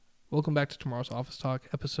Welcome back to Tomorrow's Office Talk,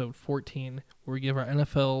 episode 14, where we give our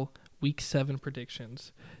NFL Week 7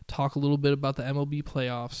 predictions, talk a little bit about the MLB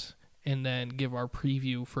playoffs, and then give our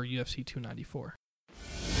preview for UFC 294.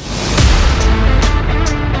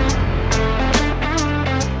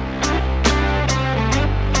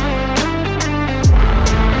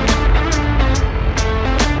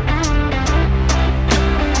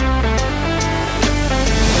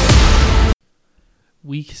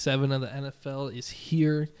 Week 7 of the NFL is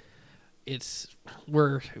here.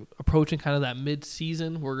 We're approaching kind of that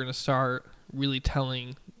mid-season. We're going to start really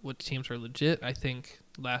telling what teams are legit. I think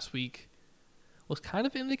last week was kind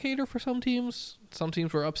of an indicator for some teams. Some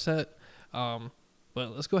teams were upset. But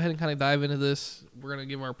let's go ahead and kind of dive into this. We're going to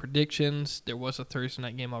give our predictions. There was a Thursday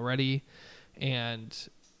night game already. And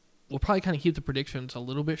we'll probably kind of keep the predictions a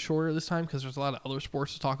little bit shorter this time because there's a lot of other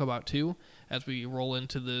sports to talk about too as we roll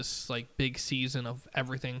into this like big season of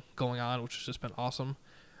everything going on, which has just been awesome.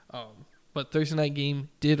 But Thursday night game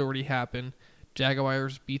did already happen.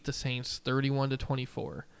 Jaguars beat the Saints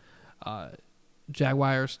 31-24.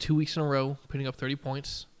 Jaguars 2 weeks in a row putting up 30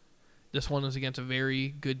 points. This one was against a very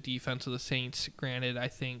good defense of the Saints. Granted, I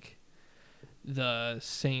think the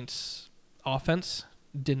Saints offense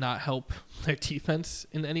did not help their defense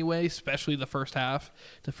in any way, especially the first half.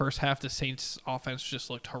 The first half, the Saints offense just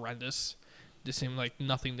looked horrendous. It seemed like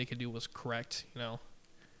nothing they could do was correct, you know?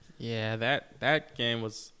 Yeah, that game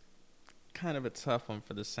was kind of a tough one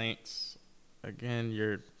for the Saints. Again,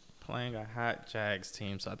 you're playing a hot Jags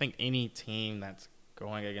team, so I think any team that's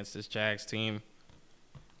going against this Jags team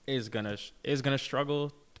is gonna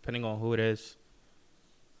struggle, depending on who it is.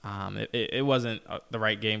 It wasn't the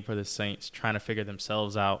right game for the Saints, trying to figure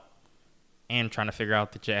themselves out and trying to figure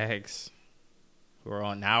out the Jags, who are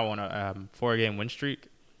on a 4-game win streak.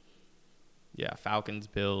 Yeah, Falcons,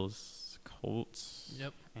 Bills, Colts,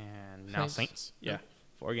 Yep, and now Saints. Yeah. Yep.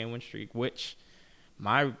 4-game win streak, which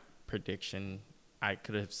my prediction, I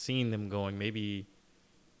could have seen them going maybe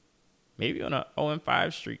on a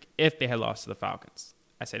 0-5 streak if they had lost to the Falcons.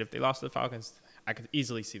 I said if they lost to the Falcons, I could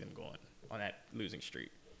easily see them going on that losing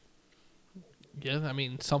streak. Yeah, I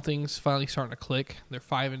mean, something's finally starting to click. They're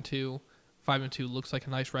 5-2. 5-2 looks like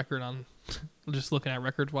a nice record on just looking at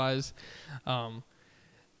record-wise.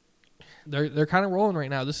 They're kind of rolling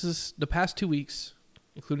right now. This is the past 2 weeks,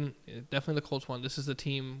 including definitely the Colts one. This is the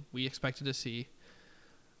team we expected to see.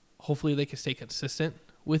 Hopefully they can stay consistent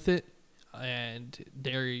with it. And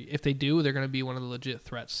if they do, they're going to be one of the legit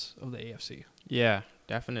threats of the AFC. Yeah,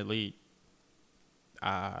 definitely.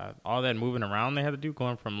 All that moving around they had to do,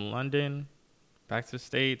 going from London back to the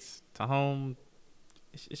States to home,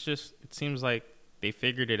 it seems like they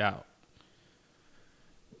figured it out.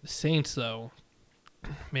 The Saints, though,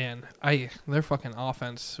 man, their fucking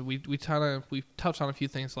offense. We touched on a few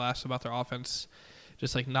things last about their offense,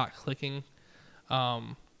 just like not clicking,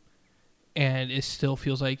 and it still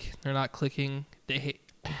feels like they're not clicking.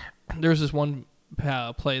 There's this one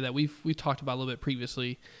play that we talked about a little bit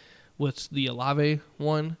previously. What's the Olave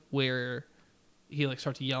one where he like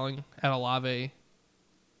starts yelling at Olave,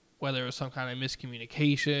 whether it was some kind of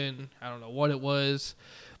miscommunication, I don't know what it was,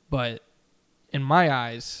 but in my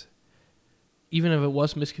eyes, even if it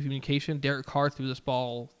was miscommunication, Derek Carr threw this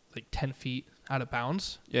ball like 10 feet out of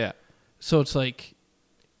bounds. Yeah. So it's like,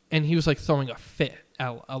 and he was like throwing a fit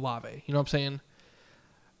at Olave. You know what I'm saying?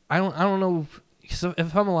 I don't know. So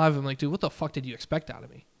if I'm Olave, I'm like, dude, what the fuck did you expect out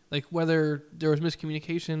of me? Like, whether there was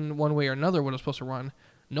miscommunication one way or another when it was supposed to run,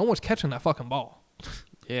 no one's catching that fucking ball.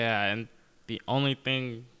 Yeah, and the only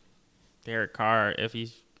thing Derek Carr, if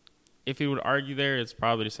he would argue there, it's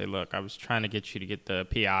probably to say, look, I was trying to get you to get the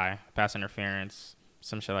PI, pass interference,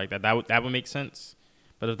 some shit like that. That would make sense.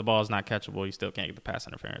 But if the ball is not catchable, you still can't get the pass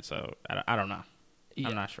interference. So I don't know. Yeah.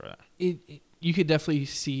 I'm not sure of that. You could definitely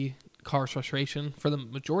see Carr's frustration for the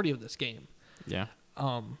majority of this game. Yeah.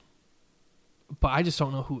 But I just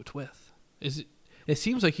don't know who it's with. It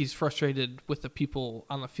seems like he's frustrated with the people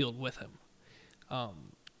on the field with him.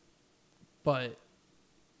 But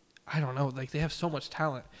I don't know. Like, they have so much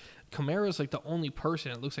talent. Kamara's like the only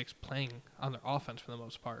person it looks like is playing on their offense for the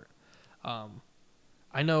most part.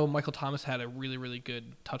 I know Michael Thomas had a really, really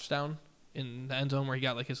good touchdown in the end zone where he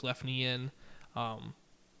got like his left knee in.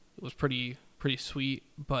 It was pretty sweet,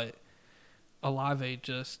 but Olave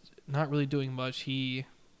just not really doing much. He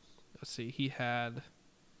had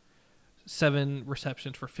 7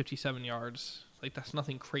 receptions for 57 yards. Like, that's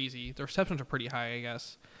nothing crazy. The receptions are pretty high, I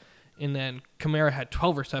guess. And then Kamara had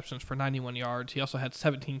 12 receptions for 91 yards. He also had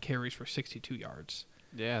 17 carries for 62 yards.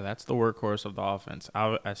 Yeah, that's the workhorse of the offense.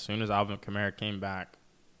 As soon as Alvin Kamara came back,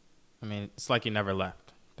 I mean, it's like he never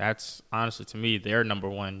left. That's, honestly, to me, their number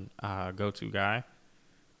one go-to guy.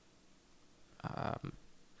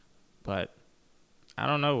 But I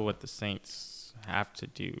don't know what the Saints have to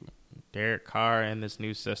do. Derek Carr and this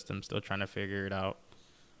new system still trying to figure it out.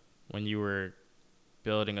 When you were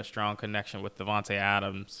building a strong connection with Devontae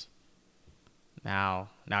Adams, now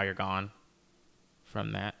you're gone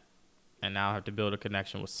from that. And now have to build a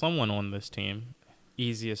connection with someone on this team.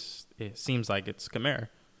 Easiest, it seems like it's Kamara.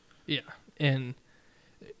 Yeah, and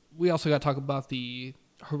we also got to talk about the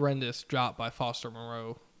horrendous drop by Foster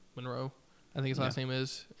Monroe, I think his last name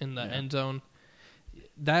is, in the end zone.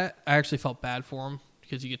 That, I actually felt bad for him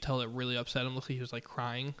because you could tell it really upset him. Looked like he was like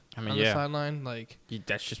crying on the sideline. Like,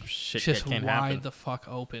 that's just shit just that can't wide happen. the fuck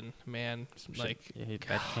open, man. Like,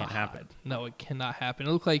 that can't happen. No, it cannot happen.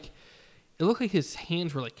 It looked like his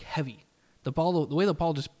hands were like heavy. The way the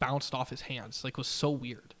ball just bounced off his hands, like, was so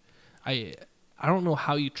weird. I don't know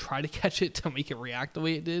how you try to catch it to make it react the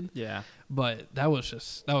way it did. Yeah. But that was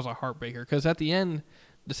a heartbreaker because at the end,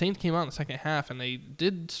 the Saints came out in the second half and they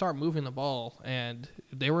did start moving the ball and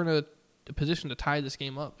they were in a position to tie this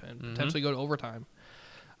game up and potentially go to overtime,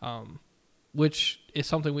 which is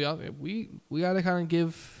something we got to kind of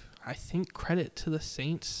give, I think, credit to the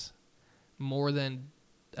Saints more than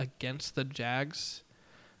against the Jags,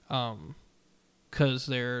 because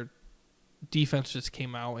their defense just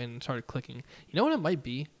came out and started clicking. You know what it might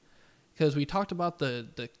be? Because we talked about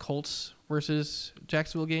the Colts versus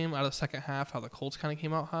Jacksonville game out of the second half, how the Colts kind of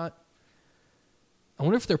came out hot. I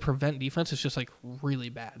wonder if their prevent defense is just like really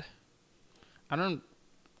bad. I don't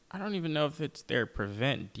even know if it's their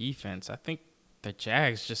prevent defense. I think the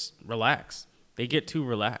Jags just relax. They get too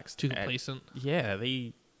relaxed. Too complacent. Yeah,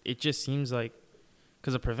 it just seems like,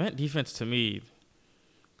 because a prevent defense to me,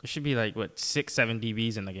 it should be like, 6-7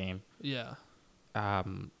 DBs in the game. Yeah.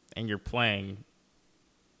 And you're playing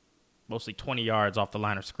mostly 20 yards off the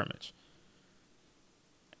line of scrimmage.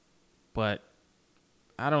 But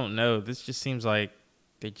I don't know. This just seems like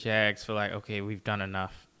the Jags feel like, okay, we've done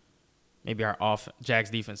enough. Maybe Jags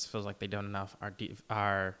defense feels like they've done enough.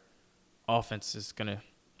 Our offense is going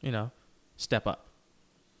to, step up.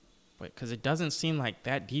 But because it doesn't seem like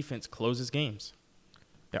that defense closes games.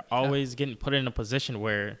 They're always getting put in a position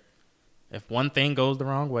where if one thing goes the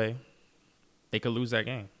wrong way, they could lose that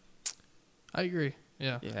game. I agree.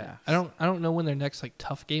 Yeah. Yeah. I don't know when their next like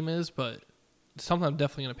tough game is, but it's something I'm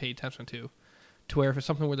definitely going to pay attention to where if it's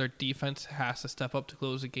something where their defense has to step up to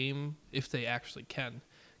close a game, if they actually can.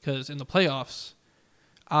 Because in the playoffs,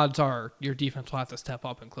 odds are your defense will have to step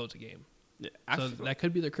up and close a game. Yeah, so that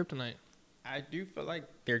could be their kryptonite. I do feel like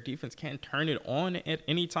their defense can turn it on at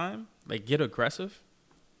any time, like get aggressive.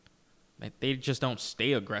 Like they just don't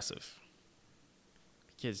stay aggressive.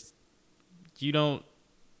 Because you don't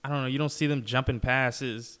see them jumping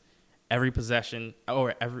passes every possession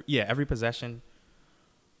every possession,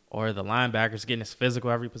 or the linebackers getting as physical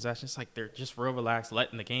every possession. It's like they're just real relaxed,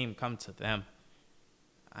 letting the game come to them.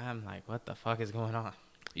 I'm like, what the fuck is going on?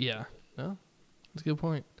 Yeah, no, that's a good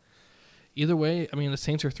point. Either way, I mean, the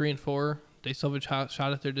Saints are 3-4. They still have a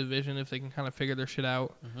shot at their division if they can kind of figure their shit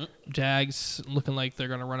out. Mm-hmm. Jags looking like they're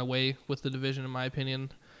going to run away with the division, in my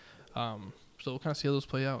opinion. So we'll kind of see how those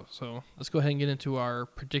play out. So let's go ahead and get into our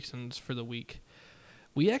predictions for the week.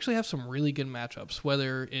 We actually have some really good matchups,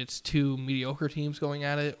 whether it's two mediocre teams going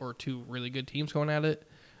at it or two really good teams going at it.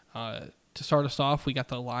 To start us off, we got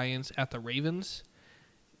the Lions at the Ravens.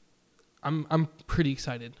 I'm pretty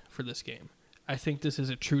excited for this game. I think this is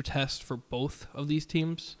a true test for both of these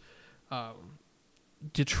teams.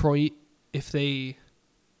 Detroit, if they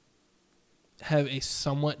have a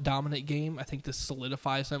somewhat dominant game, I think this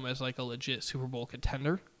solidifies them as like a legit Super Bowl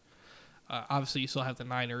contender. Obviously, you still have the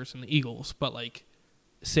Niners and the Eagles, but like,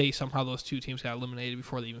 say somehow those two teams got eliminated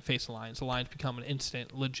before they even face the Lions become an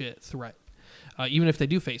instant, legit threat. Even if they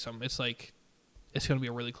do face them, it's like it's going to be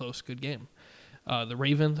a really close, good game. The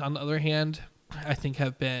Ravens, on the other hand, I think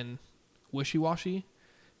have been wishy-washy,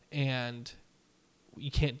 and you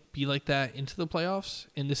can't be like that into the playoffs,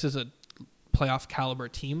 and this is a playoff caliber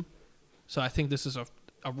team. So I think this is a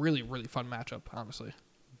really, really fun matchup, honestly.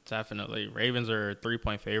 Definitely. Ravens are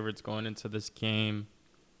 3-point favorites going into this game.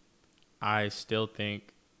 I still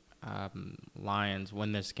think Lions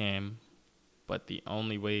win this game, but the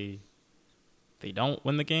only way they don't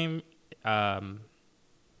win the game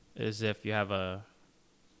is if you have the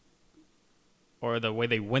way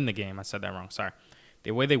they win the game. I said that wrong. Sorry.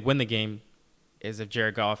 The way they win the game is if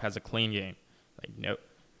Jared Goff has a clean game. Like, no,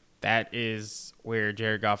 that is where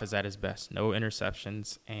Jared Goff is at his best. No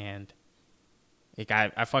interceptions, and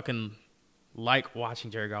I fucking like watching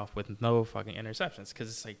Jared Goff with no fucking interceptions, because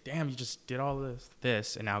it's like, damn, you just did all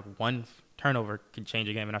this, and now one turnover can change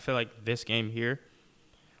a game. And I feel like this game here,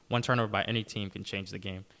 one turnover by any team can change the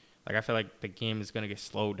game. Like, I feel like the game is going to get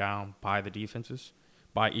slowed down by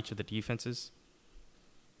each of the defenses.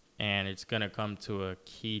 And it's going to come to a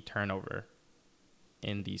key turnover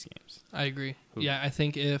in these games. I agree. Who? Yeah, I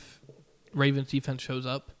think if Ravens defense shows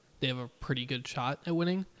up, they have a pretty good shot at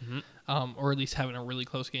winning, or at least having a really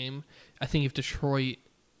close game. I think if Detroit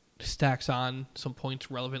stacks on some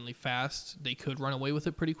points relevantly fast, they could run away with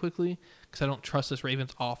it pretty quickly, because I don't trust this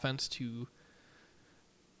Ravens offense to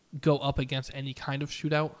go up against any kind of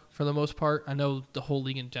shootout for the most part. I know the whole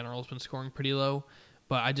league in general has been scoring pretty low,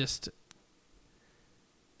 but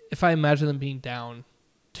if I imagine them being down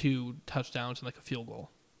 2 touchdowns and like a field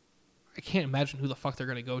goal, I can't imagine who the fuck they're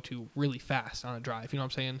going to go to really fast on a drive. You know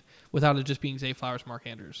what I'm saying? Without it just being Zay Flowers, Mark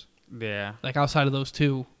Andrews. Yeah. Like, outside of those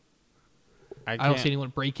two, I don't see anyone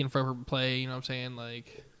breaking for every play. You know what I'm saying?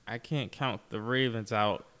 Like, I can't count the Ravens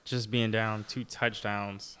out just being down 2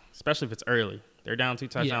 touchdowns, especially if it's early. They're down 2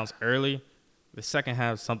 touchdowns early. The second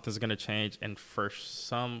half, something's going to change, and for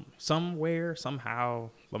somewhere, somehow,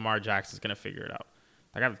 Lamar Jackson's going to figure it out.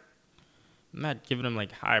 Like, I'm not giving him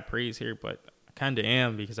like high praise here, but I kind of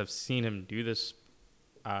am, because I've seen him do this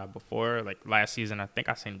before. Like, last season, I think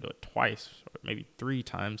I seen him do it twice or maybe 3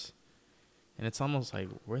 times, and it's almost like,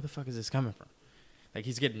 where the fuck is this coming from? Like,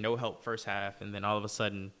 he's getting no help first half, and then all of a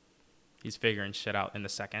sudden, he's figuring shit out in the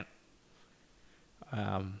second.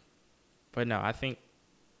 But no, I think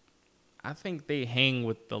they hang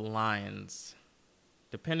with the Lions,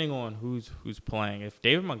 depending on who's playing. If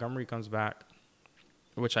David Montgomery comes back,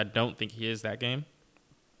 which I don't think he is that game,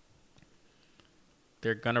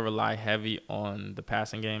 they're gonna rely heavy on the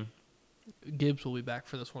passing game. Gibbs will be back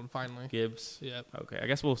for this one finally. Gibbs, Yep. Okay, I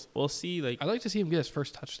guess we'll see. Like, I'd like to see him get his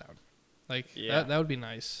first touchdown. Like, that would be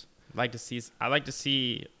nice. I like to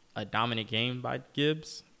see a dominant game by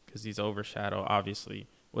Gibbs, because he's overshadowed obviously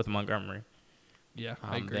with Montgomery. Yeah,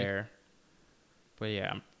 I agree. There. But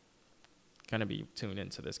yeah, I'm gonna be tuned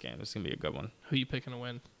into this game. It's gonna be a good one. Who you picking to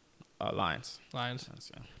win? Lions. Lions.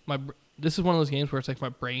 Yeah. This is one of those games where it's like my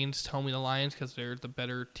brain's telling me the Lions because they're the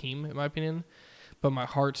better team in my opinion, but my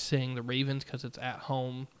heart's saying the Ravens because it's at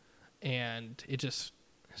home, and it's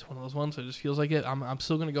one of those ones. It just feels like it. I'm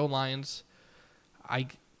still gonna go Lions. I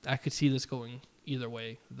could see this going either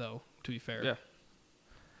way though. To be fair. Yeah.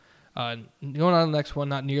 Going on to the next one,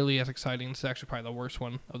 not nearly as exciting. It's actually probably the worst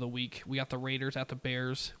one of the week. We got the Raiders at the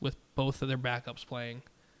Bears with both of their backups playing.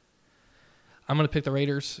 I'm going to pick the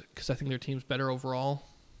Raiders because I think their team's better overall.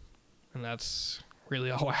 And that's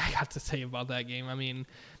really all I got to say about that game. I mean,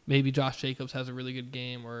 maybe Josh Jacobs has a really good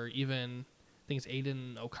game, or even I think it's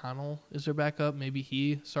Aiden O'Connell is their backup. Maybe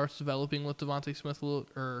he starts developing with Devontae Smith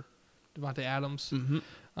or Devontae Adams.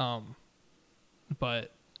 Mm-hmm.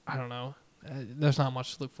 But I don't know. There's not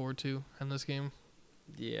much to look forward to in this game.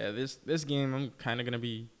 Yeah, this game I'm kind of gonna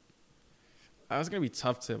be. It's gonna be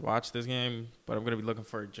tough to watch this game, but I'm gonna be looking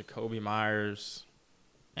for Jacoby Myers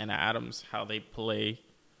and Adams, how they play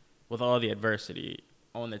with all the adversity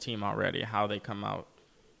on the team already, how they come out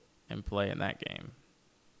and play in that game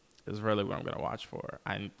is really what I'm gonna watch for.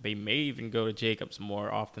 And they may even go to Jacobs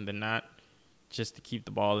more often than not, just to keep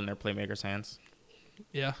the ball in their playmakers' hands.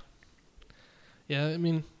 Yeah. Yeah, I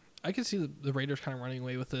mean, I could see the Raiders kind of running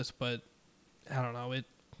away with this, but I don't know.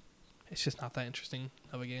 It's just not that interesting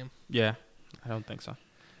of a game. Yeah, I don't think so.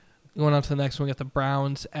 Going on to the next one, we got the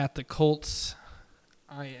Browns at the Colts.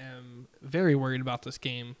 I am very worried about this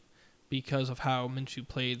game because of how Minshew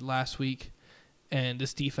played last week, and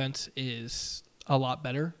this defense is a lot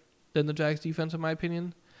better than the Jags defense, in my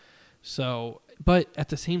opinion. So, but at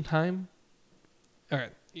the same time, all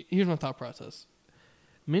right, here's my thought process.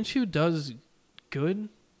 Minshew does good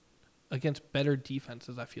against better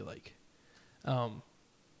defenses, I feel like.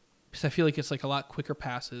 Because I feel like it's like a lot quicker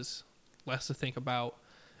passes, less to think about,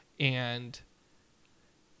 and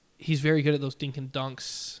he's very good at those dink and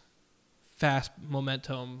dunks, fast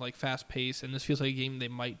momentum, like fast pace, and this feels like a game they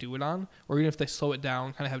might do it on. Or even if they slow it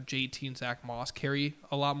down, kind of have JT and Zach Moss carry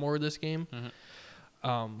a lot more of this game.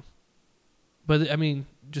 Mm-hmm. But, I mean,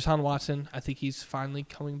 Deshaun Watson, I think he's finally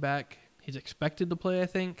coming back. He's expected to play, I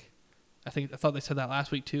think. I thought they said that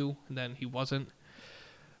last week too, and then he wasn't.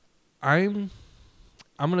 I'm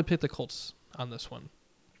gonna pick the Colts on this one,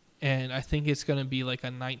 and I think it's gonna be like a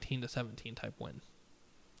 19-17 type win.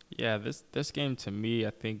 Yeah, this game to me,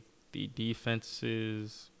 I think the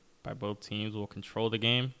defenses by both teams will control the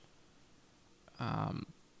game.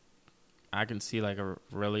 I can see like a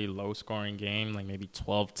really low scoring game, like maybe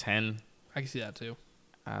 12-10. I can see that too.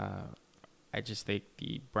 I just think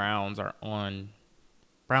the Browns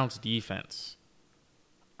defense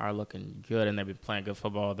are looking good, and they've been playing good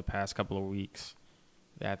football the past couple of weeks.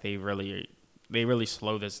 That they really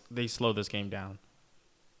slow this game down.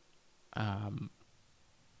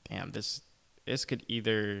 Damn, this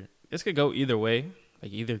could go either way,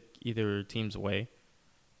 like either team's way.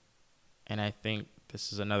 And I think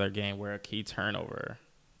this is another game where a key turnover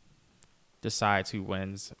decides who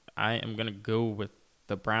wins. I am gonna go with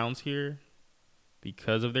the Browns here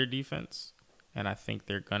because of their defense, and I think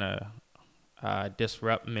they're gonna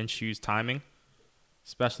disrupt Minshew's timing,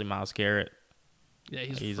 especially Myles Garrett. Yeah,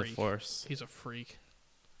 He's a force. He's a freak.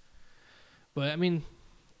 But I mean,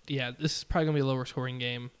 yeah, this is probably gonna be a lower scoring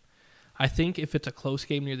game. I think if it's a close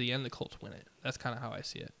game near the end, the Colts win it. That's kind of how I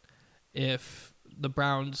see it. If the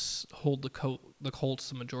Browns hold the Colts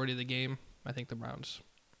the majority of the game, I think the Browns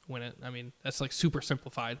win it. I mean, that's like super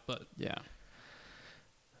simplified, but yeah.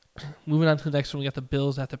 Moving on to the next one, we got the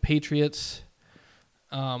Bills at the Patriots.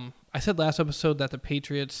 I said last episode that the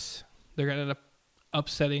Patriots, they're going to end up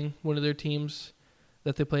upsetting one of their teams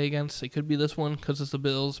that they play against. It could be this one because it's the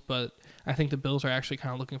Bills, but I think the Bills are actually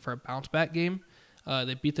kind of looking for a bounce back game.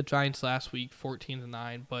 They beat the Giants last week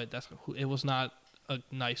 14-9, but it was not a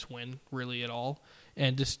nice win really at all.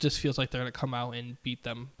 And just feels like they're going to come out and beat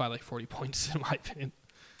them by like 40 points in my opinion.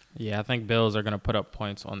 Yeah, I think Bills are going to put up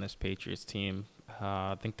points on this Patriots team.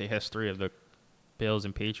 I think the history of the Bills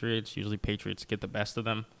and Patriots, usually Patriots get the best of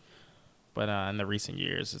them. But in the recent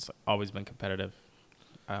years, it's always been competitive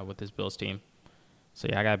with this Bills team. So,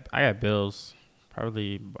 yeah, I got Bills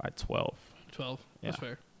probably by 12. 12, yeah. That's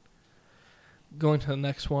fair. Going to the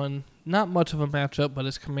next one, not much of a matchup, but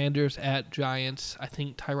it's Commanders at Giants. I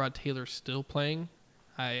think Tyrod Taylor's still playing.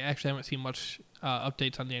 I actually haven't seen much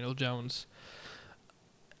updates on Daniel Jones.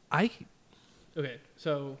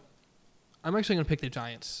 So I'm actually going to pick the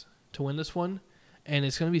Giants to win this one, and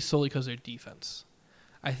it's going to be solely because of their defense.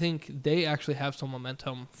 I think they actually have some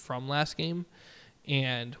momentum from last game,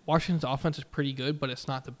 and Washington's offense is pretty good, but it's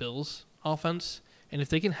not the Bills' offense. And if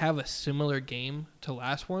they can have a similar game to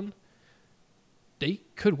last one, they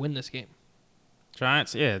could win this game.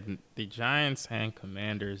 Giants, yeah, the Giants and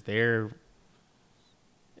Commanders,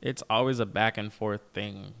 it's always a back and forth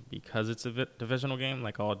thing because it's a divisional game,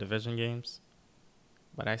 like all division games.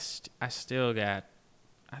 But I think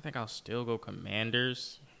I'll still go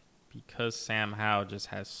Commanders because Sam Howell just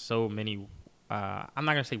has so many, I'm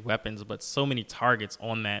not going to say weapons, but so many targets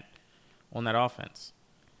on that offense.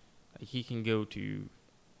 Like he can go to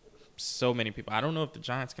so many people. I don't know if the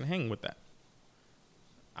Giants can hang with that.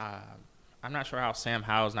 I'm not sure how Sam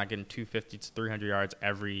Howell's not getting 250 to 300 yards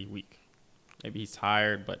every week. Maybe he's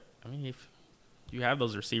tired, but I mean, if you have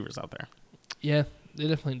those receivers out there. Yeah, they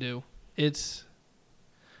definitely do.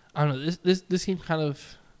 I don't know. This team kind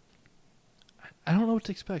of, I don't know what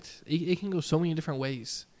to expect. It can go so many different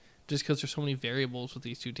ways just because there's so many variables with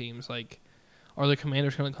these two teams. Like, are the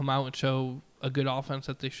Commanders going to come out and show a good offense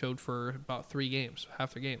that they showed for about 3 games,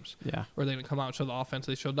 half their games? Yeah. Or are they going to come out and show the offense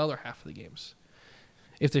they showed the other half of the games?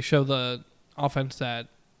 If they show the offense that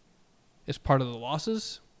is part of the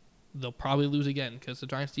losses, they'll probably lose again because the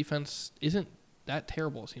Giants' defense isn't that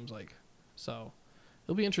terrible, it seems like. So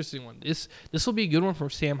it'll be an interesting one. This will be a good one for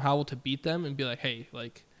Sam Howell to beat them and be like, hey,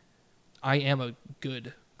 like, I am a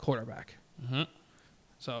good quarterback. Mm-hmm.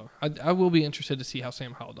 So I will be interested to see how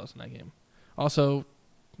Sam Howell does in that game. Also,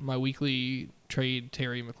 my weekly trade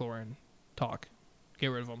Terry McLaurin talk. Get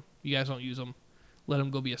rid of him. You guys don't use him. Let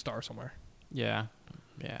him go be a star somewhere. Yeah.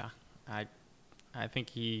 I think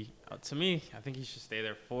he should stay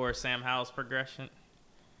there for Sam Howell's progression.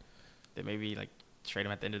 Then maybe like trade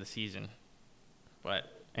him at the end of the season,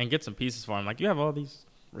 and get some pieces for him. Like you have all these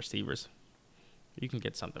receivers, you can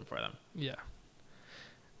get something for them. Yeah.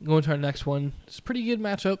 Going to our next one, it's a pretty good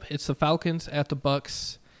matchup. It's the Falcons at the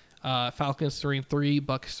Bucks. Falcons 3-3,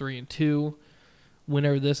 Bucks 3-2.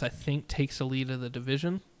 Winner of this, I think, takes the lead of the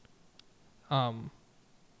division. I'm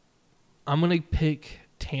gonna pick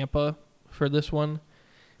Tampa for this one,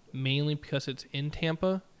 mainly because it's in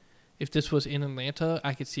Tampa. If this was in Atlanta,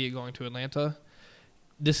 I could see it going to Atlanta.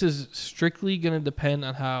 This is strictly going to depend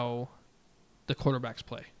on how the quarterbacks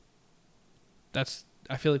play.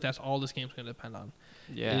 I feel like that's all this game's going to depend on.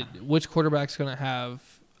 Yeah. Which quarterback's going to have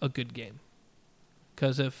a good game?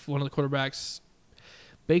 Because if one of the quarterbacks,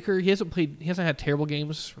 Baker, he hasn't had terrible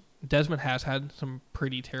games. Desmond has had some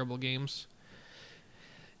pretty terrible games.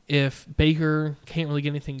 If Baker can't really get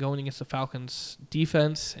anything going against the Falcons'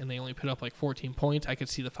 defense and they only put up like 14 points, I could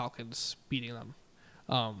see the Falcons beating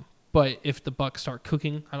them. But if the Bucs start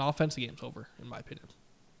cooking on offense, the game's over, in my opinion.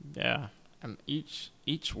 Yeah.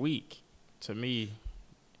 Each week, to me,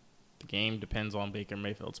 the game depends on Baker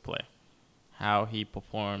Mayfield's play, how he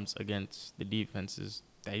performs against the defenses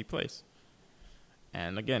that he plays.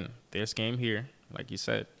 And again, this game here, like you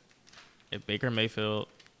said, if Baker Mayfield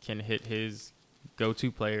can hit his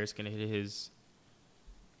go-to players, can hit his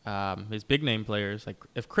big name players. Like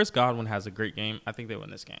if Chris Godwin has a great game, I think they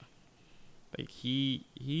win this game. Like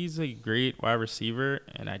he's a great wide receiver,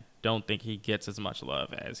 and I don't think he gets as much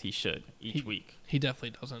love as he should each week. He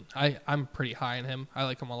definitely doesn't. I'm pretty high on him. I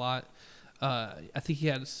like him a lot. I think he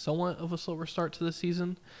had somewhat of a slower start to the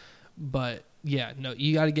season, but yeah, no,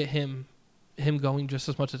 you got to get him going just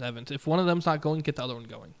as much as Evans. If one of them's not going, get the other one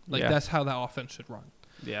going. Like that's how that offense should run.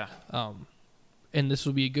 Yeah. And this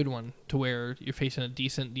will be a good one to where you're facing a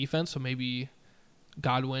decent defense. So maybe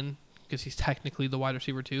Godwin, because he's technically the wide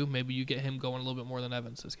receiver too, maybe you get him going a little bit more than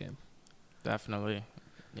Evans this game. Definitely.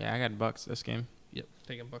 Yeah, I got Bucks this game. Yep,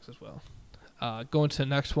 taking Bucks as well. Going to the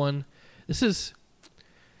next one. This is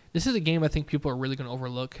a game I think people are really going to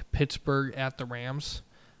overlook. Pittsburgh at the Rams.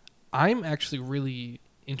 I'm actually really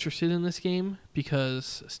interested in this game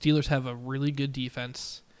because Steelers have a really good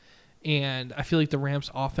defense, and I feel like the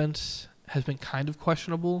Rams' offense has been kind of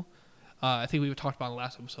questionable. I think we talked about in the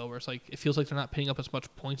last episode where it's like it feels like they're not putting up as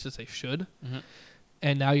much points as they should,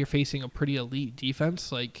 and now you're facing a pretty elite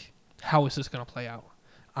defense. Like, how is this going to play out?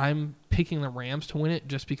 I'm picking the Rams to win it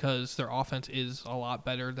just because their offense is a lot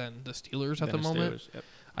better than the Steelers at the moment. Yep.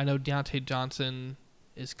 I know Deontay Johnson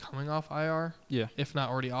is coming off IR, if not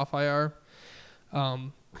already off IR.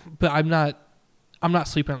 But I'm not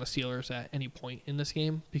sleeping on the Steelers at any point in this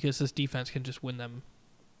game because this defense can just win them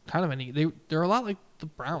kind of any. They're a lot like the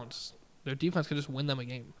Browns. Their defense can just win them a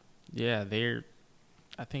game. Yeah,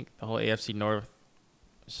 I think the whole AFC North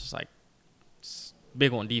is just like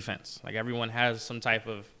big on defense. Like everyone has some type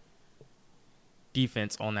of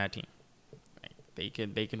defense on that team. Like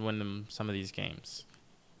they can win them some of these games.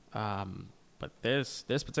 But this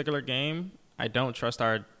particular game, I don't trust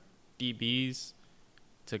our DBs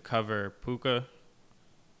to cover Puka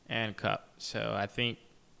and Cup. So I think,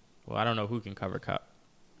 I don't know who can cover Cup.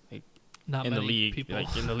 Like Not in the many league, people.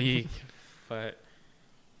 like in the league, but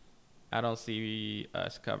I don't see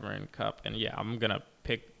us covering Cup. And yeah, I'm gonna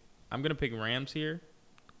pick Rams here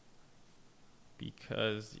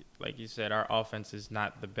because, like you said, our offense is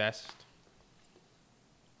not the best.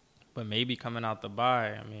 But maybe coming out the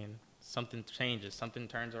bye, I mean, something changes, something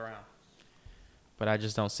turns around. But I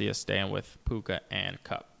just don't see us staying with Puka and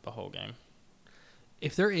Cup the whole game.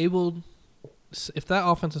 If that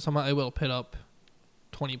offense is somehow able to put up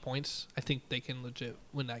 20 points, I think they can legit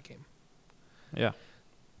win that game. Yeah.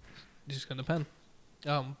 It's just gonna depend.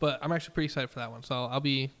 But I'm actually pretty excited for that one, so I'll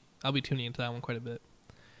be tuning into that one quite a bit.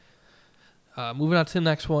 Moving on to the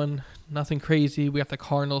next one, nothing crazy. We got the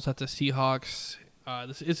Cardinals at the Seahawks.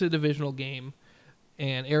 This is a divisional game,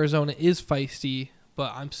 and Arizona is feisty,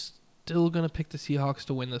 but I'm still going to pick the Seahawks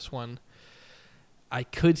to win this one. I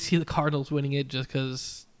could see the Cardinals winning it just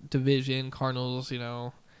because division, Cardinals,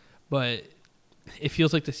 but it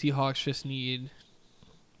feels like the Seahawks just need...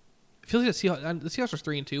 It feels like the Seahawks are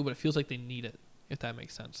 3-2, but it feels like they need it, if that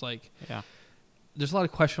makes sense. Like, yeah. There's a lot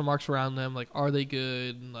of question marks around them, like, are they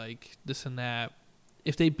good, and like, this and that.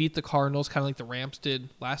 If they beat the Cardinals, kind of like the Rams did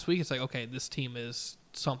last week, it's like, okay, this team is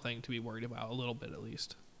something to be worried about, a little bit at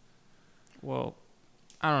least. Well,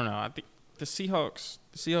 I don't know. I think the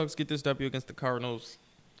Seahawks get this W against the Cardinals.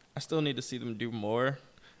 I still need to see them do more.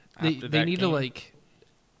 They need to like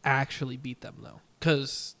actually beat them though,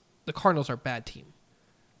 because the Cardinals are a bad team.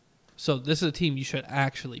 So this is a team you should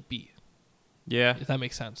actually beat. Yeah, if that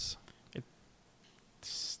makes sense.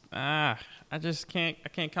 I just can't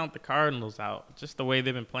count the Cardinals out. Just the way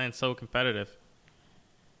they've been playing so competitive.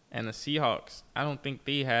 And the Seahawks, I don't think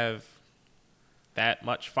they have that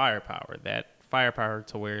much firepower. That firepower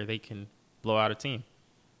to where they can blow out a team.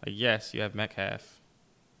 Like, yes, you have Metcalf.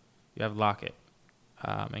 You have Lockett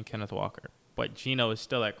and Kenneth Walker. But Geno is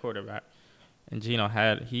still at quarterback. And Geno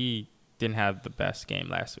he didn't have the best game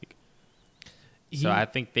last week. So I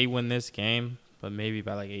think they win this game, but maybe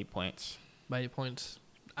by like 8 points. By 8 points.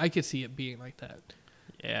 I could see it being like that.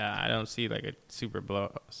 Yeah, I don't see like a super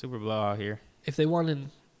blowout here. If they wanted,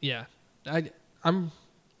 yeah, I'm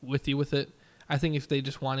with you with it. I think if they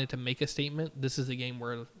just wanted to make a statement, this is the game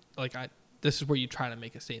where, this is where you try to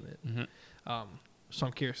make a statement. Mm-hmm. So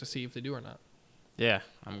I'm curious to see if they do or not. Yeah,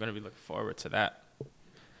 I'm gonna be looking forward to that.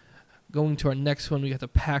 Going to our next one, we got the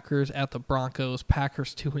Packers at the Broncos.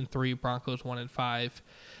 Packers 2-3, Broncos 1-5.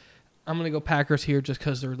 I'm going to go Packers here just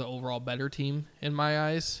because they're the overall better team in my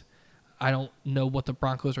eyes. I don't know what the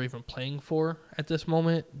Broncos are even playing for at this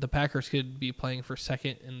moment. The Packers could be playing for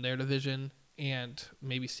second in their division and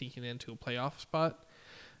maybe sneaking into a playoff spot.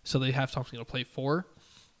 So they have something to play for.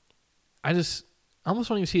 I almost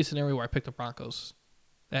don't even see a scenario where I pick the Broncos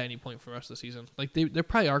at any point for the rest of the season. Like they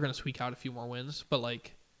probably are going to squeak out a few more wins, but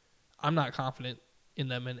like I'm not confident in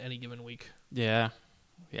them in any given week. Yeah.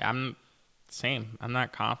 Yeah, I'm same. I'm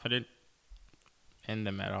not confident in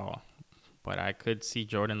them at all. But I could see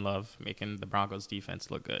Jordan Love making the Broncos defense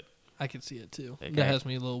look good. I can see it too. Okay. That has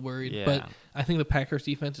me a little worried. Yeah. But I think the Packers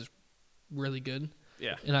defense is really good.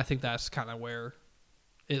 Yeah. And I think that's kind of where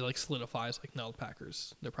it like solidifies like, no, the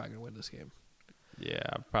Packers, they're probably going to win this game. Yeah,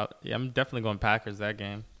 I'm definitely going Packers that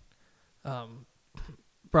game.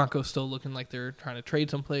 Broncos still looking like they're trying to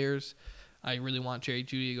trade some players. I really want Jerry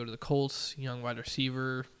Jeudy to go to the Colts, young wide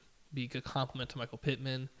receiver, be a good compliment to Michael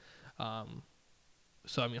Pittman.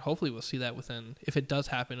 So, I mean, hopefully we'll see that within, if it does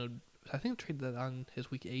happen, I think trade that on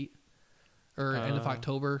his week 8 or end of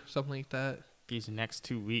October, something like that. These next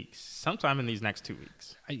 2 weeks, sometime in these next 2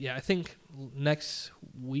 weeks. I think next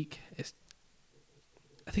week is,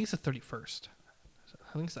 I think it's the 31st.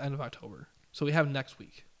 I think it's the end of October. So we have next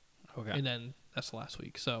week. Okay. And then that's the last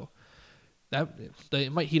week. So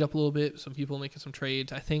it might heat up a little bit. Some people making some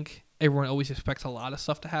trades. I think everyone always expects a lot of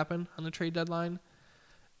stuff to happen on the trade deadline.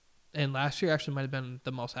 And last year actually might have been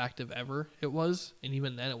the most active ever it was. And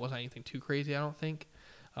even then it wasn't anything too crazy, I don't think.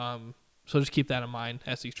 So just keep that in mind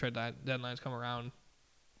as these trade deadlines come around.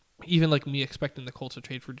 Even like me expecting the Colts to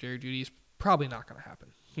trade for Jerry Jeudy is probably not going to happen.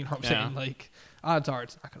 You know what I'm saying? Like, odds are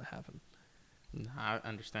it's not going to happen. No, I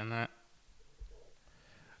understand that.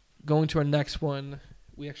 Going to our next one,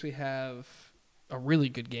 we actually have a really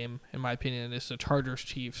good game, in my opinion. It's the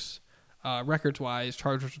Chargers-Chiefs. Records-wise,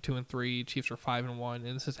 Chargers are 2-3, Chiefs are 5-1,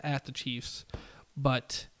 and this is at the Chiefs.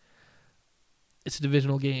 But it's a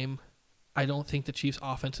divisional game. I don't think the Chiefs'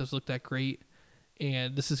 offense has looked that great,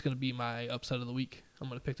 and this is going to be my upset of the week. I'm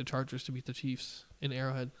going to pick the Chargers to beat the Chiefs in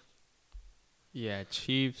Arrowhead. Yeah,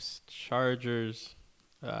 Chiefs, Chargers,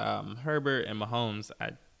 Herbert, and Mahomes.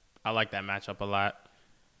 I like that matchup a lot.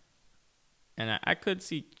 And I could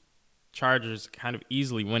see Chargers kind of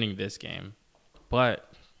easily winning this game.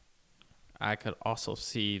 But I could also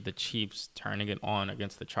see the Chiefs turning it on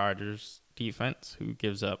against the Chargers defense, who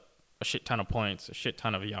gives up a shit ton of points, a shit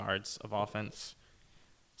ton of yards of offense.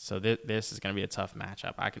 So this is going to be a tough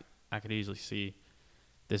matchup. I could easily see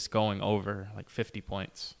this going over like 50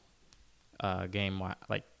 points game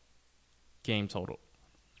total.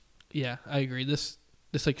 Yeah, I agree. This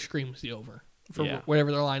like screams the over. For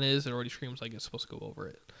whatever their line is, it already screams like it's supposed to go over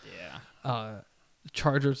it. Yeah. The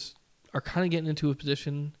Chargers are kind of getting into a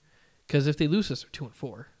position because if they lose this, they're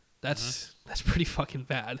 2-4. That's pretty fucking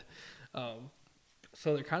bad.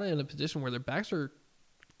 So they're kind of in a position where their backs are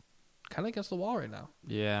kind of against the wall right now.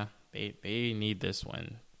 Yeah, they need this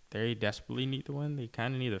win. They desperately need the win. They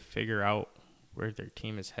kind of need to figure out where their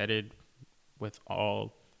team is headed with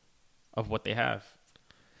all of what they have.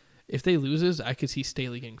 If they loses, I could see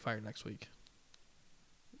Staley getting fired next week.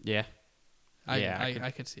 Yeah.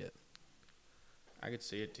 I could see it. I could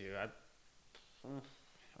see it too. I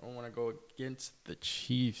don't want to go against the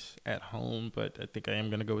Chiefs at home, but I think I am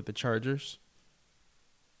going to go with the Chargers.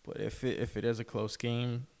 But if it is a close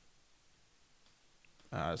game,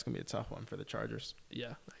 it's going to be a tough one for the Chargers.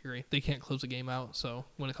 Yeah, I agree. They can't close the game out, so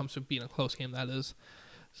when it comes to being a close game, that is.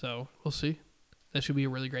 So we'll see. That should be a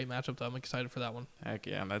really great matchup, though. I'm excited for that one. Heck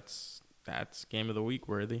yeah, that's game of the week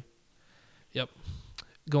worthy. Yep.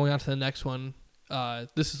 Going on to the next one,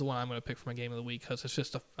 this is the one I'm going to pick for my game of the week because it's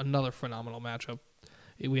just another phenomenal matchup.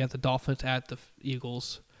 We have the Dolphins at the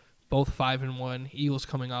Eagles, both 5-1. Eagles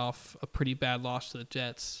coming off a pretty bad loss to the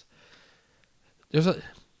Jets. There's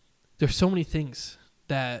so many things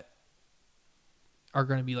that are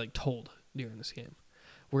going to be like told during this game.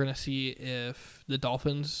 We're going to see if the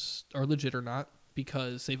Dolphins are legit or not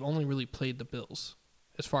because they've only really played the Bills.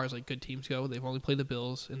 As far as like good teams go, they've only played the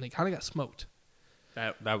Bills and they kind of got smoked.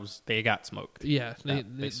 They got smoked. Yeah,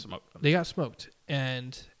 they smoked them. They got smoked.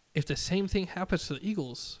 And if the same thing happens to the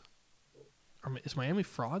Eagles, is Miami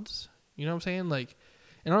frauds? You know what I'm saying? Like,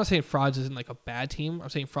 and I'm not saying frauds isn't like a bad team. I'm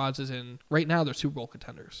saying frauds is in right now they're Super Bowl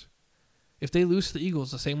contenders. If they lose to the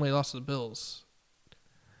Eagles the same way they lost to the Bills,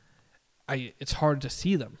 it's hard to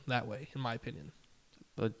see them that way, in my opinion.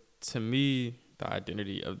 But to me, the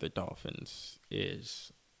identity of the Dolphins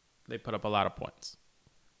is they put up a lot of points.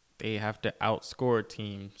 They have to outscore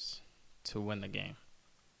teams to win the game.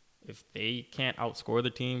 If they can't outscore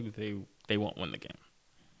the team, they won't win the game.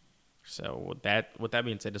 So with that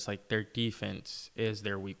being said, it's like their defense is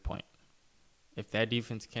their weak point. If that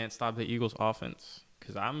defense can't stop the Eagles' offense,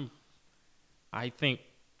 because I think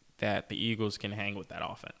that the Eagles can hang with that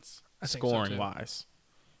offense, scoring wise.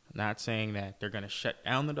 I'm not saying that they're going to shut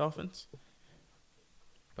down the Dolphins,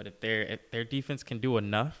 but if their defense can do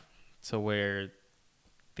enough to where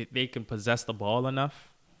they can possess the ball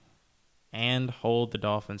enough and hold the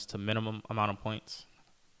Dolphins to minimum amount of points,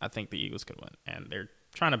 I think the Eagles could win. And they're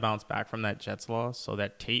trying to bounce back from that Jets loss. So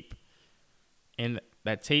that tape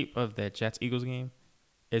of the Jets-Eagles game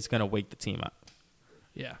is going to wake the team up.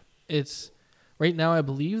 Yeah. It's right now, I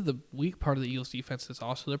believe the weak part of the Eagles defense is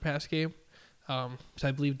also their pass game. So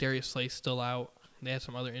I believe Darius Slay's still out. They had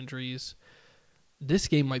some other injuries. This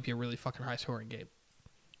game might be a really fucking high-scoring game.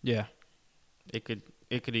 Yeah. It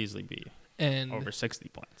could easily be over 60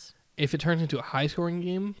 points. If it turns into a high-scoring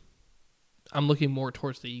game, I'm looking more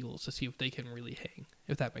towards the Eagles to see if they can really hang,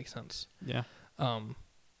 if that makes sense. Yeah.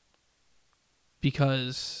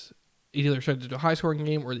 Because it either turns into a high-scoring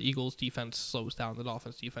game or the Eagles' defense slows down the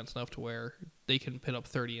Dolphins' defense enough to where they can put up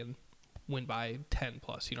 30 and win by 10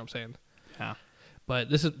 plus. You know what I'm saying? Yeah. But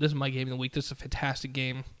this is my game of the week. This is a fantastic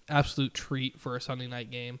game, absolute treat for a Sunday night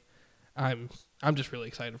game. I'm just really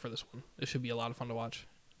excited for this one. It should be a lot of fun to watch.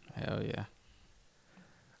 Hell yeah.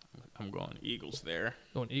 I'm going Eagles there.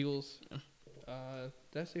 Going Eagles.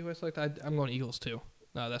 Did I say who I selected? I'm going Eagles too.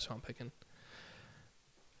 No, that's who I'm picking.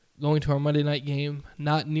 Going to our Monday night game,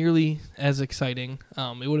 not nearly as exciting.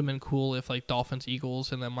 It would have been cool if like Dolphins,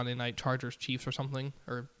 Eagles, and then Monday night Chargers, Chiefs or something,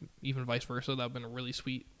 or even vice versa. That would have been a really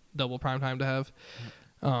sweet double prime time to have.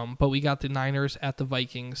 But we got the Niners at the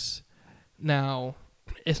Vikings. Now,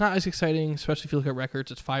 it's not as exciting, especially if you look at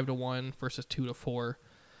records. It's 5-1 versus 2-4.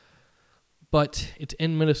 But it's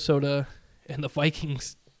in Minnesota, and the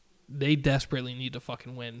Vikings, they desperately need to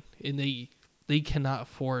fucking win. And they cannot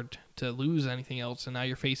afford to lose anything else. And now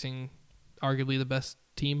you're facing arguably the best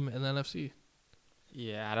team in the NFC.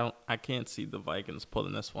 Yeah, I can't see the Vikings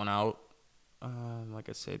pulling this one out. Like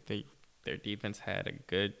I said, their defense had a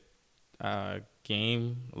good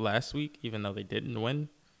game last week, even though they didn't win.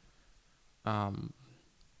 Am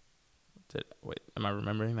I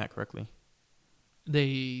remembering that correctly?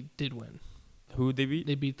 They did win. Who did they beat?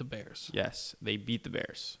 They beat the Bears. Yes, they beat the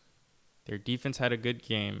Bears. Their defense had a good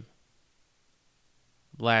game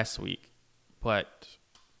last week, but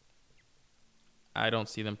I don't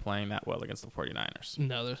see them playing that well against the 49ers.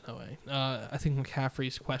 No, there's no way. I think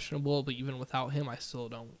McCaffrey's questionable, but even without him, I still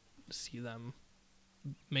don't see them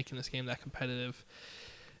making this game that competitive.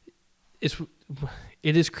 It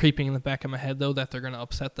is creeping in the back of my head, though, that they're going to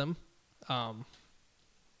upset them.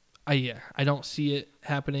 I don't see it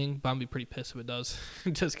happening, but I'm going to be pretty pissed if it does,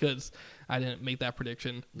 just because I didn't make that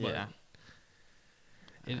prediction. But Yeah.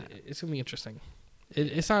 It's going to be interesting.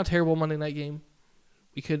 It's not a terrible Monday night game.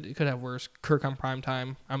 It could have worse. Kirk on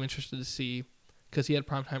primetime, I'm interested to see, because he had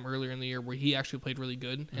primetime earlier in the year where he actually played really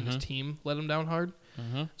good, and his team let him down hard.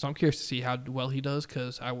 Mm-hmm. So I'm curious to see how well he does,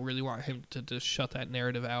 because I really want him to just shut that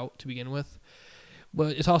narrative out to begin with.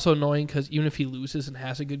 But it's also annoying because even if he loses and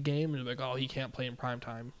has a good game, and like, oh, he can't play in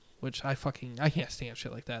primetime, which I can't stand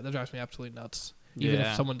shit like that. That drives me absolutely nuts. Even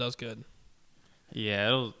if someone does good.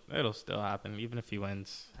 Yeah, it'll still happen. Even if he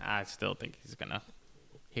wins, I still think he's gonna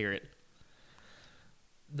hear it.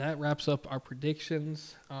 That wraps up our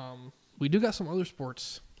predictions. We do got some other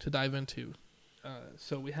sports to dive into.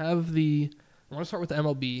 So we have I want to start with the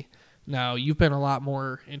MLB. Now, you've been a lot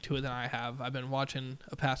more into it than I have. I've been watching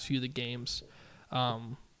a past few of the games.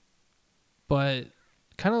 But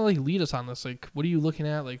kind of like lead us on this. Like, what are you looking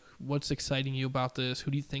at? Like, what's exciting you about this?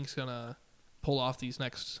 Who do you think's going to pull off these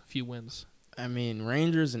next few wins? I mean,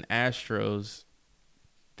 Rangers and Astros,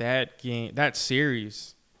 that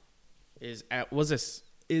series is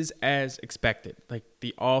as expected. Like,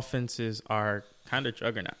 the offenses are kind of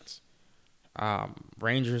juggernauts.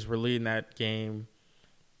 Rangers were leading that game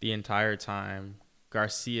the entire time.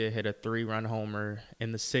 Garcia hit a 3-run homer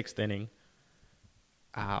in the 6th inning.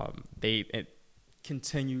 They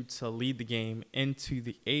continued to lead the game into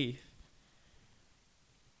the 8th.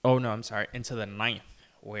 Oh, no, I'm sorry, into the 9th,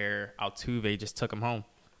 where Altuve just took him home,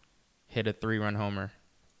 hit a 3-run homer.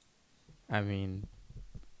 I mean,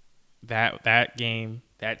 that game,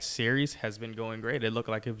 that series has been going great. It looked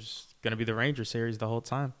like it was going to be the Ranger series the whole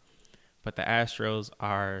time. But the Astros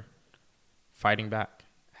are fighting back,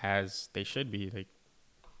 as they should be.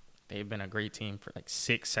 They've been a great team for like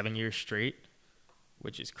 6-7 years straight,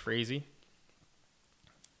 which is crazy.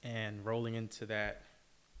 And rolling into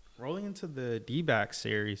the D-backs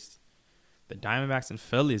series, the Diamondbacks and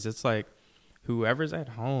Phillies, it's like whoever's at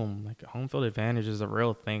home, like home field advantage is a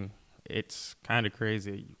real thing. It's kind of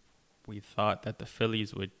crazy. We thought that the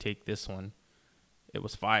Phillies would take this one. It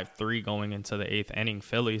was 5-3 going into the 8th inning,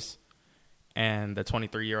 Phillies. And the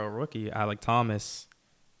 23-year-old rookie, Alec Thomas,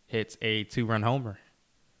 hits a 2-run homer.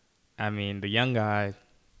 I mean, the young guy,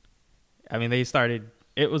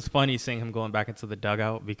 it was funny seeing him going back into the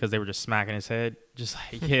dugout because they were just smacking his head, just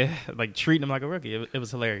like, yeah, like treating him like a rookie. It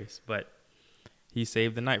was hilarious, but he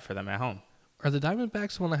saved the night for them at home. Are the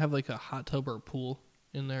Diamondbacks the one that have like a hot tub or a pool?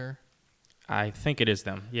 in there. I think it is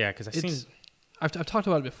them. Yeah, because I've talked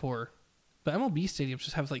about it before, but MLB stadiums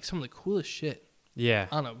just have like some of the coolest shit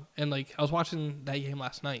on them. And like I was watching that game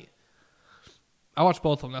last night. I watched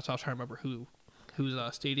both of them. That's why I was trying to remember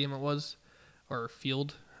whose stadium it was or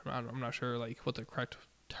field. I'm not sure like what the correct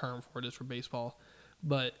term for it is for baseball,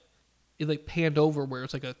 but it like panned over where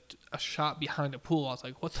it's like a shot behind a pool. I was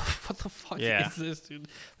like, what the fuck is this, dude?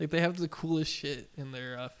 Like they have the coolest shit in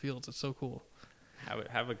their fields. It's so cool.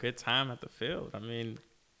 Have a good time at the field. I mean,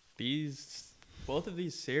 both of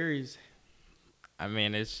these series, I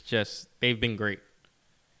mean, it's just they've been great.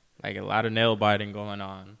 Like a lot of nail biting going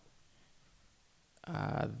on.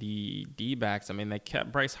 The D-backs, I mean, they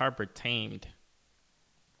kept Bryce Harper tamed.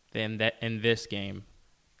 Then that in this game,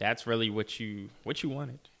 that's really what you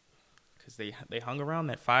wanted. Because they hung around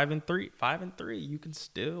that 5-3. 5-3, you can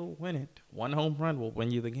still win it. One home run will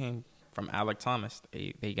win you the game from Alek Thomas.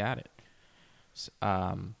 They got it.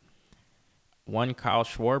 One Kyle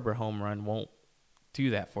Schwarber home run won't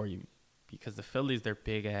do that for you because the Phillies, they're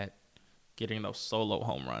big at getting those solo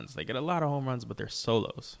home runs. They get a lot of home runs, but they're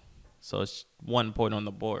solos. So it's 1 point on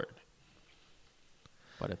the board.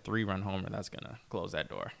 But a 3-run homer, that's going to close that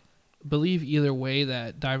door. Believe either way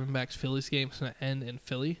that Diamondbacks-Phillies game is going to end in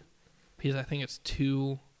Philly because I think it's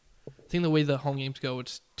I think the way the home games go,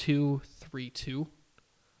 it's 2-3-2.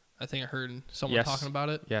 I think I heard someone talking about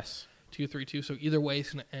it. Yes. 2-3-2. So either way,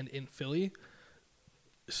 it's going to end in Philly.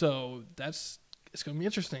 So it's going to be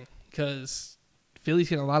interesting because Philly's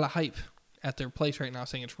getting a lot of hype at their place right now,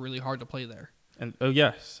 saying it's really hard to play there. And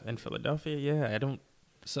yes, in Philadelphia, yeah, I don't.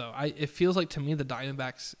 So it feels like to me the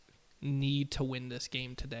Diamondbacks need to win this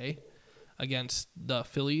game today against the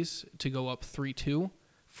Phillies to go up 3-2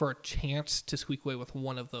 for a chance to squeak away with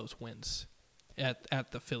one of those wins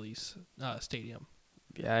at the Phillies stadium.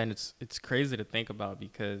 Yeah, and it's crazy to think about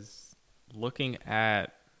because looking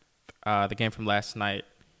at the game from last night,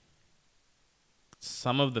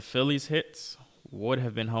 some of the Phillies hits would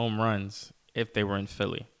have been home runs if they were in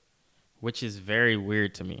Philly, which is very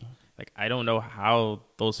weird to me. Like, I don't know how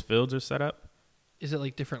those fields are set up. Is it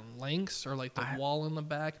like different lengths or like the wall in the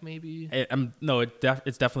back maybe? No,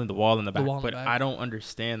 it's definitely the wall in the back, but I don't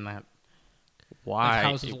understand that. Why? Like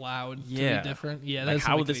how is it allowed to be different? Yeah, like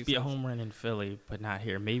how would this be a home run in Philly but not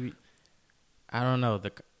here? Maybe, I don't know.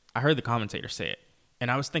 I heard the commentator say it,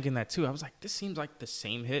 and I was thinking that too. I was like, this seems like the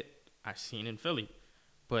same hit I've seen in Philly,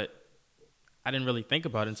 but I didn't really think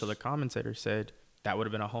about it until the commentator said that would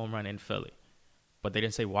have been a home run in Philly, but they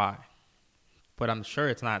didn't say why. But I'm sure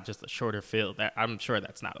it's not just a shorter field. I'm sure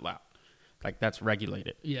that's not allowed. Like, that's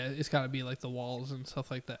regulated. Yeah, it's got to be like the walls and stuff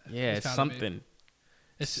like that. Yeah, it's something.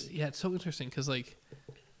 It's so interesting because, like,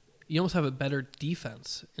 you almost have a better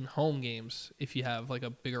defense in home games if you have, like, a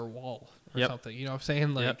bigger wall or something. You know what I'm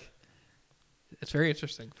saying? Like, it's very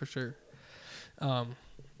interesting for sure. I'm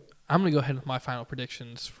going to go ahead with my final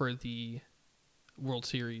predictions for the World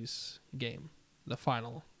Series game, the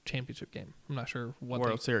final championship game. I'm not sure what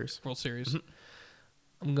World Series. Mm-hmm.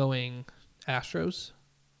 I'm going Astros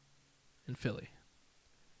and Philly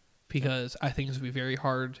because I think it's going to be very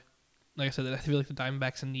hard. Like I said, I feel like the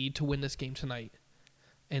Diamondbacks need to win this game tonight,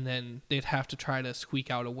 and then they'd have to try to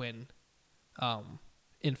squeak out a win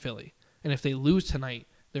in Philly. And if they lose tonight,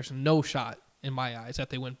 there's no shot in my eyes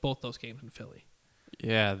that they win both those games in Philly.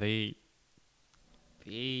 Yeah, they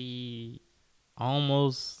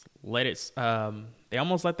almost let it. They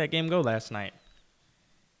almost let that game go last night.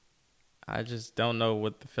 I just don't know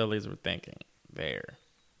what the Phillies were thinking there.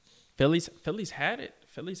 Phillies had it.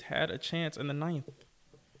 Phillies had a chance in the ninth.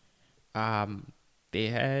 They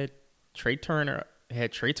had Trey Turner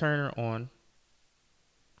on,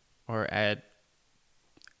 or at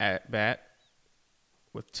bat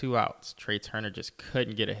with 2 outs. Trey Turner just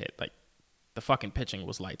couldn't get a hit. Like, the fucking pitching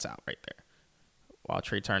was lights out right there while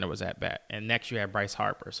Trey Turner was at bat. And next you had Bryce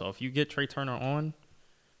Harper. So if you get Trey Turner on,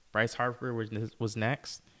 Bryce Harper was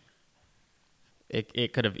next.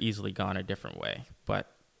 It could have easily gone a different way,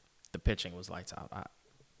 but the pitching was lights out.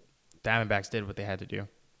 Diamondbacks did what they had to do.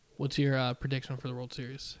 What's your prediction for the World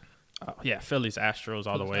Series? Phillies, Astros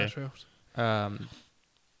all the way. Astros.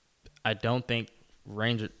 I don't think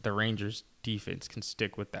the Rangers defense can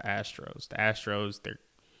stick with the Astros. The Astros,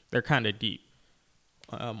 they're kind of deep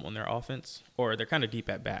on their offense, or they're kind of deep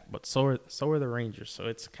at bat, but so are the Rangers. So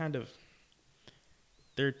it's kind of,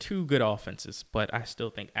 they're two good offenses, but I still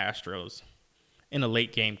think Astros in a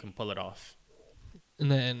late game can pull it off.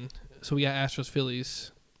 And then, so we got Astros,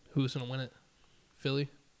 Phillies. Who's going to win it? Philly?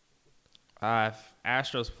 If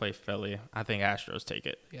Astros play Philly, I think Astros take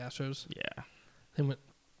it. The Astros? Yeah.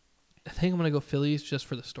 I think I'm going to go Phillies just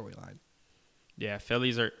for the storyline. Yeah,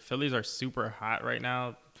 Phillies are super hot right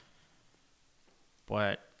now,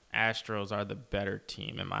 but Astros are the better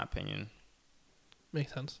team in my opinion.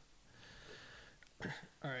 Makes sense.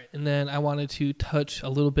 All right, and then I wanted to touch a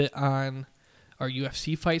little bit on our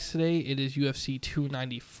UFC fights today. It is UFC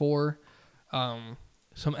 294.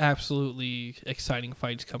 Some absolutely exciting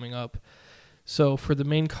fights coming up. So for the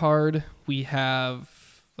main card, we have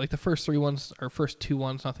like the first two ones,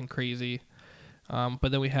 nothing crazy. But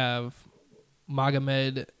then we have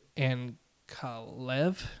Magomed and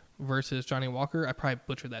Kalev versus Johnny Walker. I probably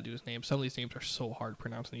butchered that dude's name. Some of these names are so hard to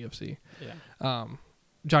pronounce in the UFC. Yeah.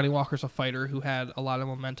 Johnny Walker's a fighter who had a lot of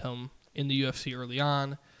momentum in the UFC early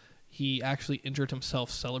on. He actually injured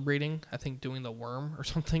himself celebrating, I think doing the worm or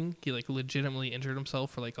something. He like legitimately injured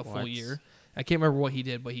himself for like a full year. I can't remember what he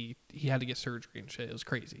did, but he had to get surgery and shit. It was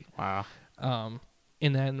crazy. Wow.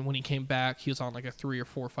 And then when he came back, he was on like a 3 or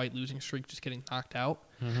 4 fight losing streak, just getting knocked out.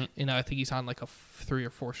 Mm-hmm. And now I think he's on like a 3 or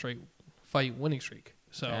 4 straight fight winning streak.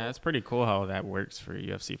 So yeah, it's pretty cool how that works for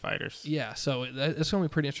UFC fighters. Yeah, so it's going to be a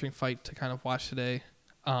pretty interesting fight to kind of watch today.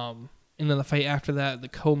 And then the fight after that, the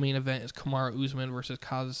co-main event is Kamaru Usman versus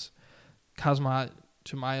Kazmat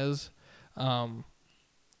Chimaev.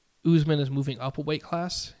 Usman is moving up a weight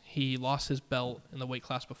class. He lost his belt in the weight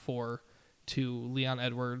class before to Leon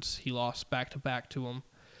Edwards. He lost back-to-back to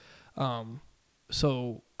him.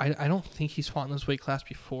 So I don't think he's fought in this weight class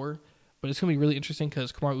before, but it's going to be really interesting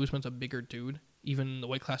because Kamaru Usman's a bigger dude. Even in the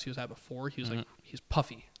weight class he was at before, he was like he's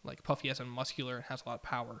puffy as in muscular and has a lot of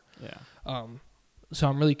power. Yeah. So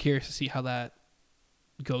I'm really curious to see how that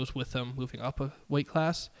goes with him moving up a weight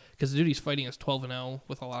class because the dude he's fighting is 12-0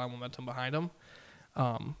 with a lot of momentum behind him.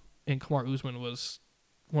 And Kamaru Usman was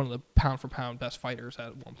one of the pound-for-pound best fighters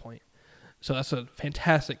at one point. So that's a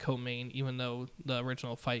fantastic co-main, even though the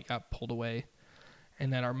original fight got pulled away.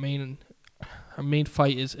 And then our main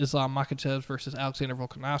fight is Islam Makhachev versus Alexander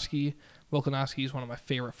Volkanovski. Volkanovski is one of my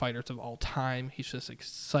favorite fighters of all time. He's just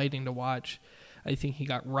exciting to watch. I think he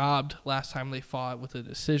got robbed last time they fought with a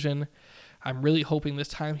decision. I'm really hoping this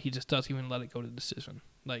time he just doesn't even let it go to decision.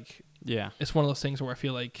 Like, yeah, it's one of those things where I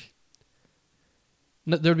feel like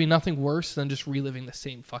there'd be nothing worse than just reliving the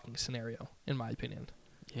same fucking scenario, in my opinion.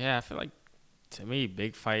 Yeah, I feel like, to me,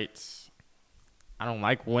 big fights, I don't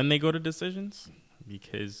like when they go to decisions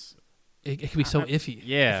because it can be so iffy.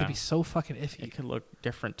 Yeah. It can be so fucking iffy. It could look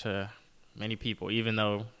different to many people, even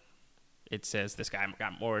though it says this guy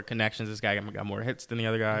got more connections, this guy got more hits than the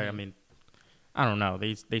other guy. I mean, I don't know.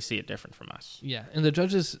 They see it different from us. Yeah, and the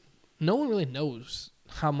judges, no one really knows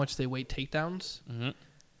how much they weight takedowns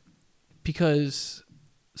because,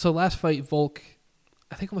 so last fight, Volk,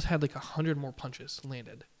 I think almost had like 100 more punches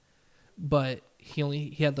landed, but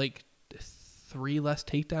he had like 3 less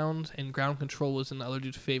takedowns, and ground control was in the other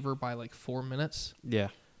dude's favor by like 4 minutes. Yeah.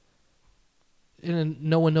 And then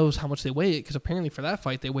no one knows how much they weigh it because apparently for that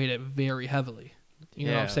fight they weighed it very heavily. You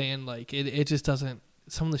know what I'm saying? Like it just doesn't.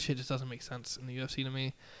 Some of the shit just doesn't make sense in the UFC to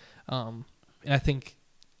me. And I think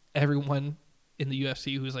everyone in the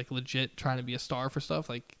UFC who's like legit trying to be a star for stuff,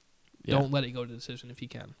 like don't let it go to decision if you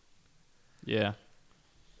can. Yeah.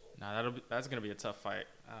 No, that's gonna be a tough fight.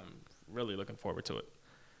 I'm really looking forward to it.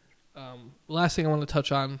 Last thing I want to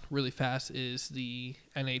touch on really fast is the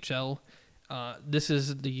NHL. This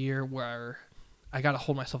is the year where I got to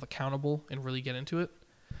hold myself accountable and really get into it.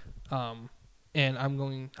 And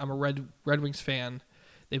I'm a Red Wings fan.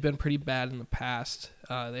 They've been pretty bad in the past.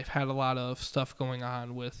 They've had a lot of stuff going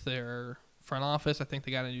on with their front office. I think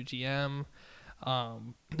they got a new GM.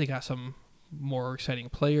 They got some more exciting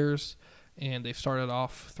players, and they've started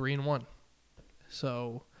off 3-1.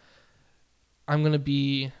 So I'm going to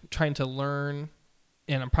be trying to learn,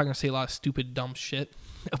 and I'm probably going to say a lot of stupid, dumb shit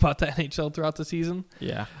about the NHL throughout the season.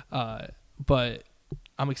 Yeah. But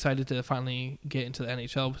I'm excited to finally get into the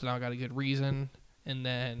NHL because now I got a good reason. And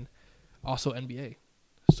then also NBA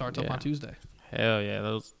starts up on Tuesday. Hell yeah,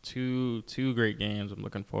 those two great games I'm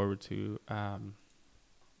looking forward to. And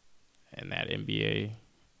that NBA.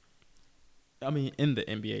 I mean, in the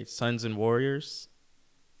NBA, Suns and Warriors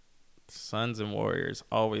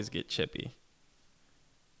always get chippy.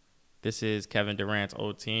 This is Kevin Durant's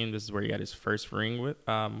old team. This is where he got his first ring with.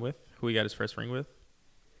 Who he got his first ring with?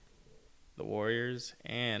 The Warriors.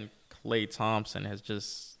 And Klay Thompson has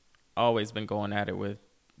just always been going at it with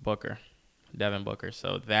Devin Booker.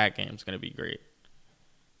 So that game's going to be great.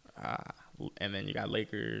 And then you got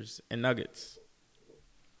Lakers and Nuggets.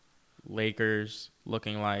 Lakers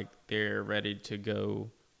looking like they're ready to go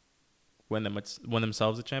win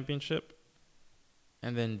themselves a championship.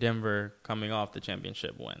 And then Denver coming off the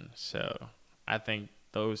championship win. So I think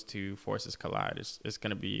those two forces collide. It's going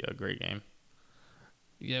to be a great game.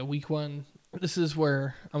 Yeah, week 1, this is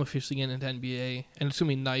where I'm officially getting into NBA, and it's gonna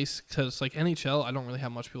be nice because like NHL, I don't really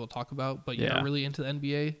have much people to talk about, but you're really into the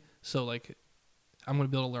NBA, so like I'm gonna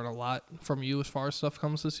be able to learn a lot from you as far as stuff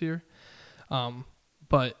comes this year.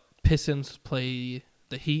 But Pistons play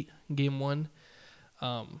the Heat game 1.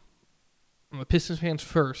 I'm a Pistons fan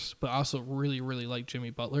first, but I also really, really like Jimmy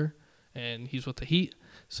Butler, and he's with the Heat.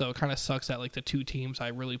 So it kind of sucks that like the two teams I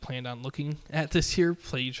really planned on looking at this year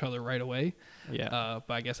play each other right away. Yeah.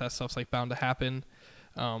 But I guess that stuff's like bound to happen.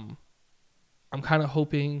 I'm kind of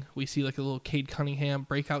hoping we see like a little Cade Cunningham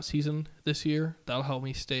breakout season this year. That'll help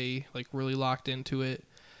me stay like really locked into it.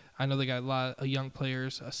 I know they got a lot of young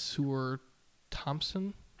players. Sewer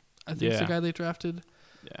Thompson, I think is the guy they drafted.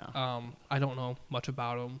 Yeah. I don't know much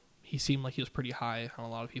about him. He seemed like he was pretty high on a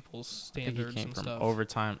lot of people's standards I think he came and from stuff.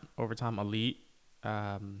 overtime elite.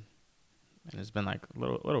 And there's been like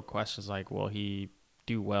little questions like, will he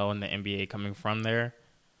do well in the NBA coming from there?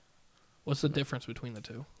 What's the difference between the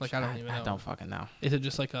two? Like, I don't even know. I don't fucking know. Is it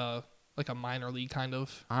just like a minor league kind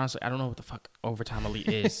of? Honestly, I don't know what the fuck overtime elite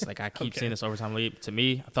is. Like, I keep seeing this overtime elite. To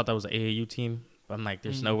me, I thought that was an AAU team, but I'm like,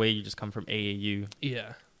 there's no way you just come from AAU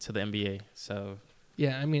to the NBA. So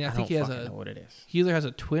yeah, I mean, I think he has know what it is. He either has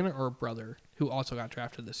a twin or a brother who also got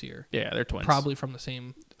drafted this year. Yeah, they're twins. Probably from the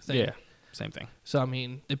same thing. Yeah, same thing. So I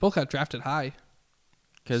mean, they both got drafted high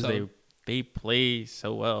because they play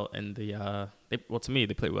so well in the to me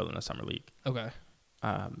they play well in the summer league. Okay.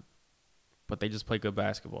 But they just play good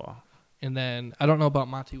basketball. And then I don't know about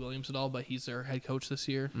Monty Williams at all, but he's their head coach this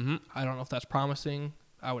year. Mm-hmm. I don't know if that's promising.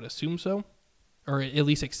 I would assume so, or at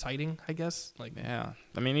least exciting, I guess. Like, yeah,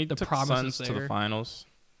 I mean, he took Suns to the finals.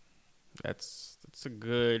 That's a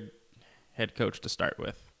good head coach to start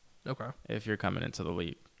with. Okay. If you're coming into the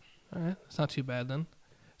league. All right, that's not too bad then.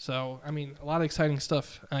 So I mean, a lot of exciting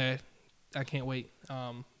stuff. I can't wait.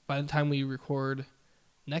 By the time we record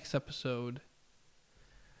next episode,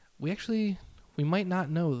 we might not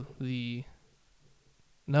know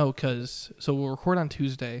because we'll record on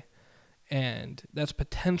Tuesday, and that's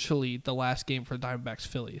potentially the last game for the Diamondbacks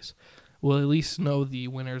Phillies. We'll at least know the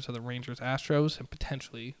winners of the Rangers Astros and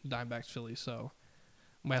potentially Diamondbacks Phillies. So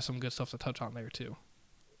we have some good stuff to touch on there too.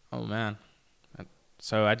 Oh man!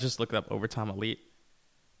 So I just looked up Overtime Elite,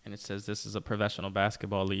 and it says this is a professional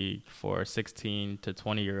basketball league for 16 to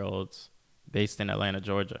 20-year-olds based in Atlanta,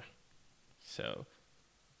 Georgia. So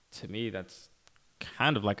to me, that's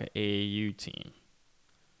kind of like an AAU team.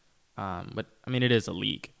 But I mean, it is a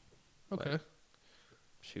league. Okay. But,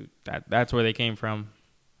 shoot, that's where they came from.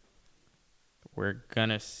 We're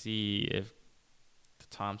gonna see if the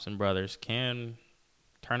Thompson brothers can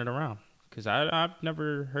turn it around, because I've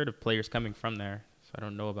never heard of players coming from there, so I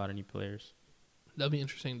don't know about any players. That'd be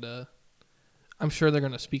interesting to. I'm sure they're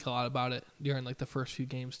gonna speak a lot about it during like the first few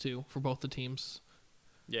games too for both the teams.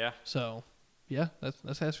 Yeah. So, yeah,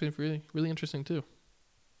 that's actually really really interesting too.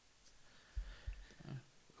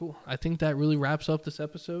 Cool. I think that really wraps up this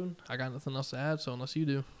episode. I got nothing else to add, so unless you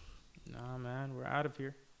do. Nah, man, we're out of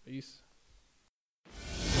here. Peace.